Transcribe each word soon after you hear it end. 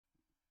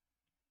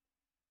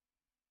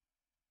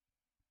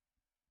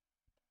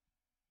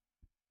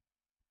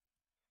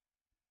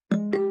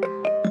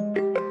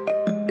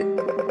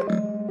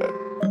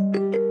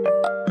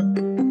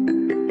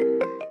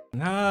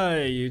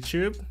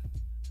YouTube.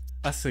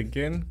 Us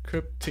again,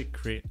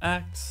 Kryptik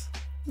reacts.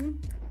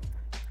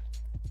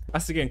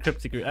 Us again,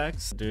 Kryptik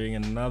reacts. Doing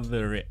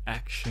another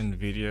reaction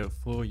video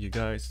for you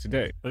guys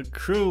today. A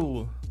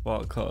Crew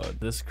Wildcard.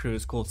 This crew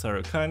is called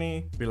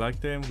Sarukani. We like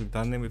them. We've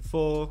done them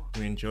before.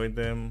 We enjoyed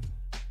them.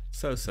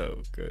 So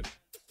good.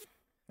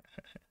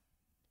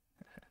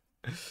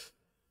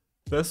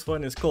 This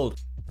one is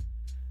called,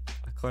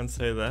 I can't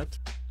say that.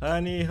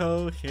 Hani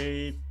ho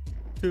he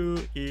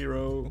to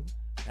hero.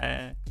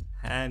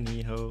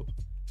 Hani ho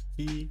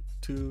he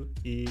to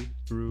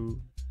hero.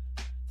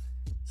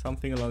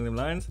 Something along the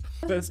lines.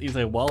 This is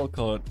a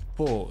wildcard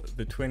for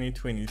the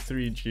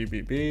 2023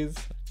 GBBs.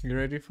 You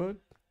ready for it?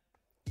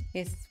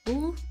 Yes.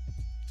 Ooh.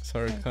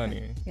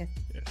 Sarukani. Yes.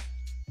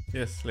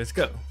 Yes, let's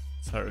go.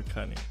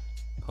 Sarukani.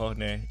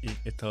 Kohey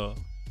ito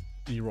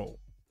hero.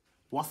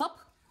 What's up?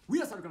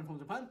 We are Sarukani from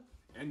Japan,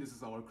 and this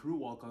is our Crew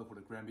Wildcard for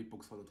the Grand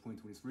Beatbox for the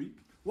 2023.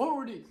 What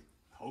were these?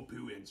 Hope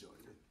you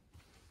enjoyed it.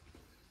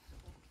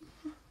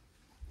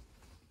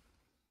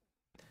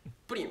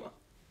 プリン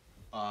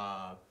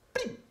は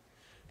プリ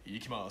ンい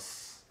きま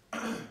す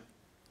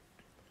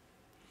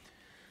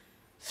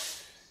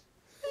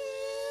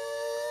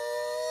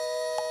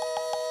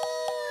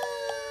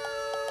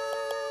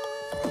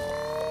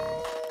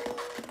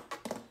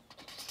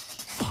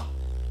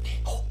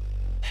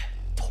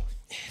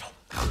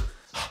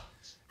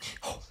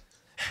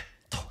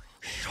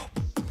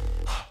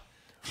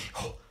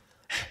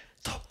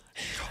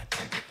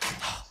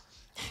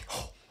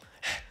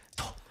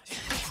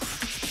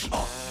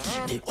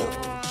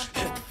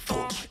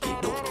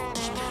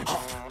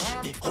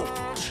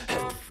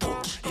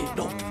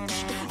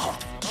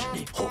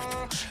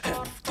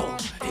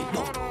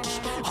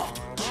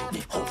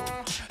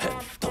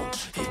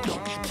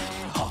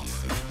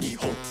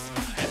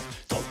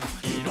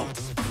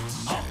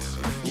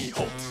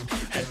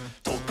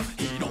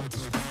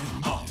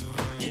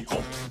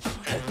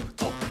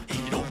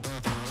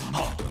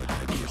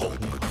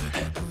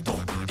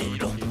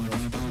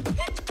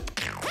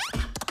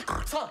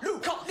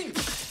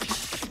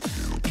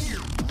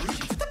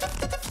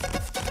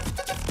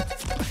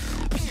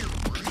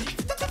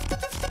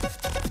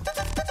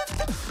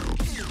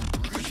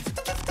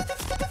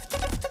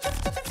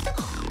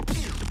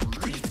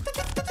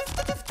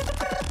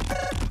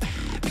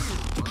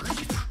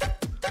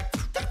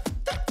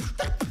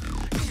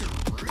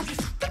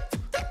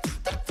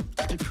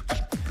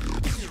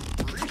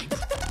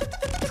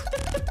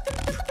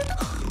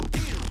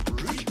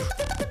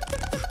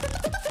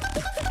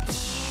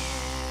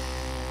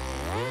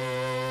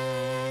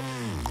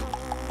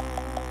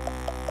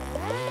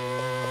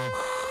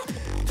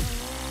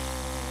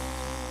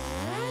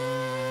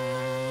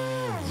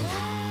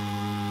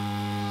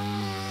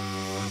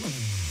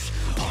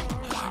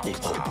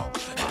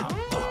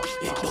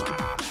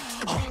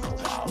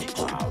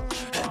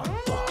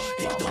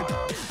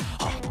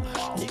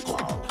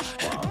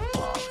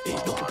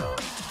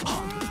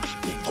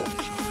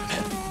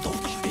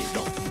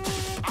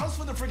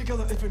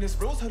Infinite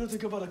bros, how to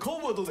think about a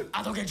cold world and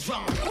I don't get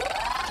drunk.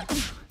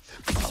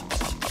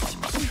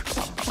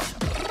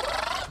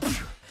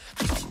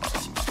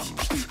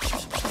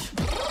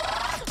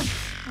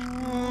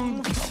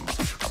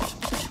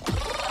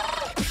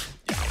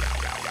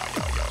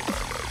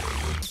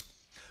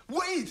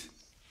 Wait!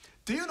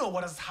 Do you know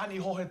what does Hani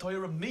Hohe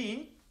Toira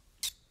mean?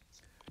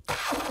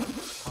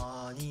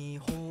 Hani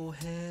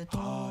Hohe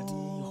Toira.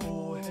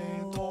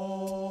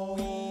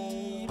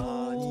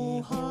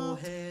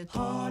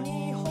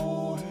 Hani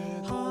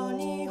Hohe Toira.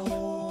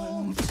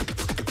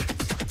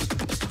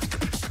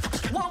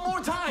 One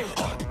more time!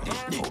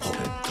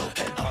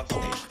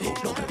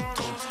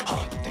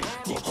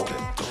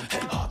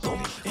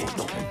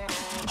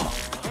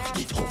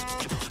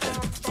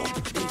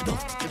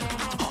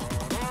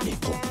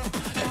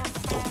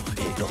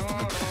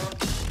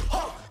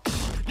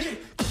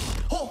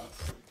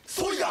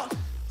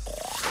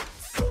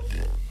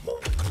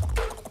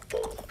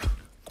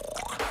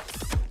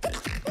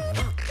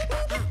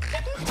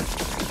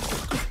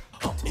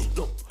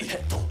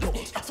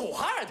 So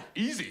hard!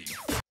 Easy!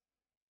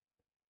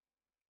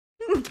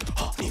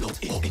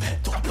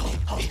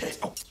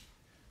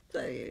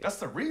 That's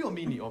the real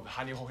meaning of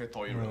Hani Hohe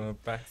Toiro.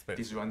 Backspace.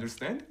 Did you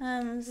understand?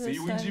 I'm so See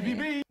you in sorry.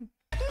 GBB!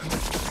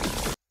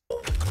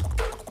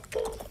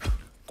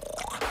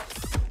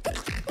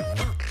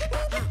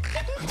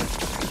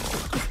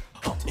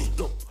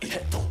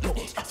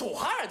 So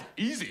hard!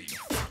 Easy!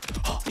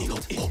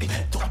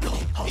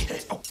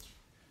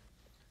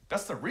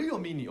 That's the real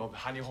meaning of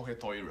Hani Hohe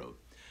Toiro.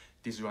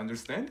 Did you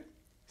understand?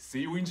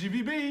 See you in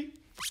GBB!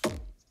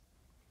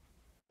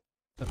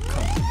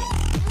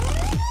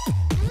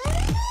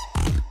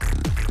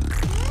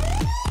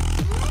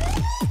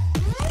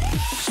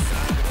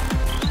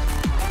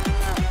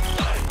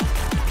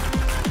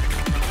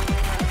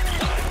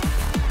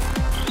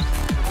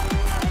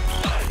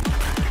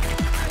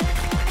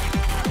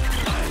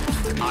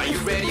 Are you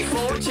ready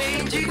for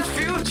changing the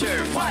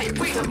future? Fight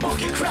with the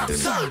monkey crowd,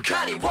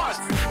 Sarukani wars.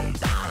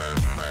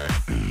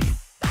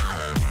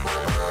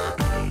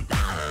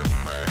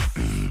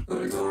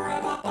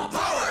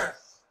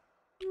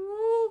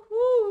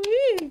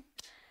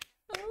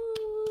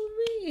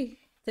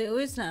 They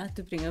always know how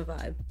to bring a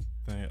vibe.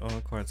 They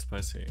are quite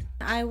spicy.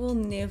 I will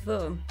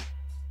never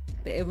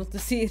be able to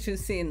see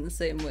Rusy in the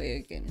same way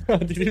again. How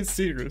did you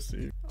see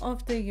Rusy?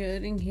 After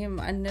hearing him,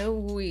 I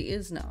know who he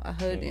is now. I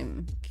heard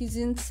him. He's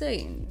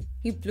insane.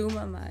 He blew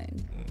my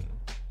mind.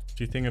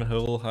 Do you think in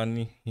whole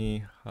honey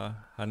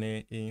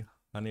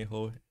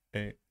ho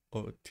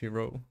o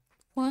tiro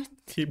What?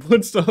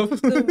 keyboard stuff?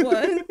 The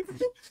what?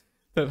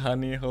 That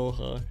honey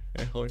ho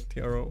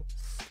tiro.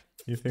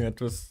 You think that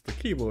was the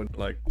keyboard,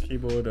 like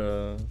keyboard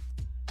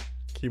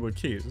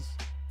keys,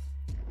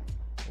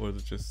 or is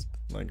it just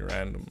like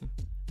random?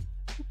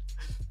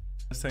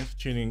 Thanks for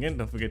tuning in.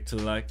 Don't forget to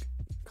like,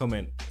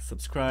 comment,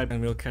 subscribe,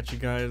 and we'll catch you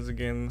guys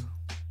again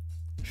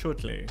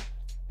shortly.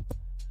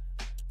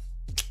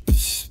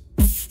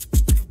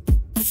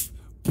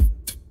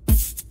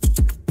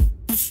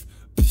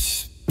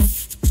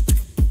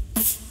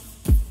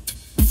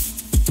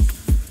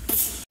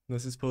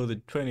 This is for the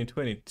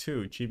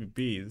 2022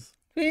 GBBs.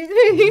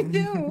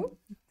 2022.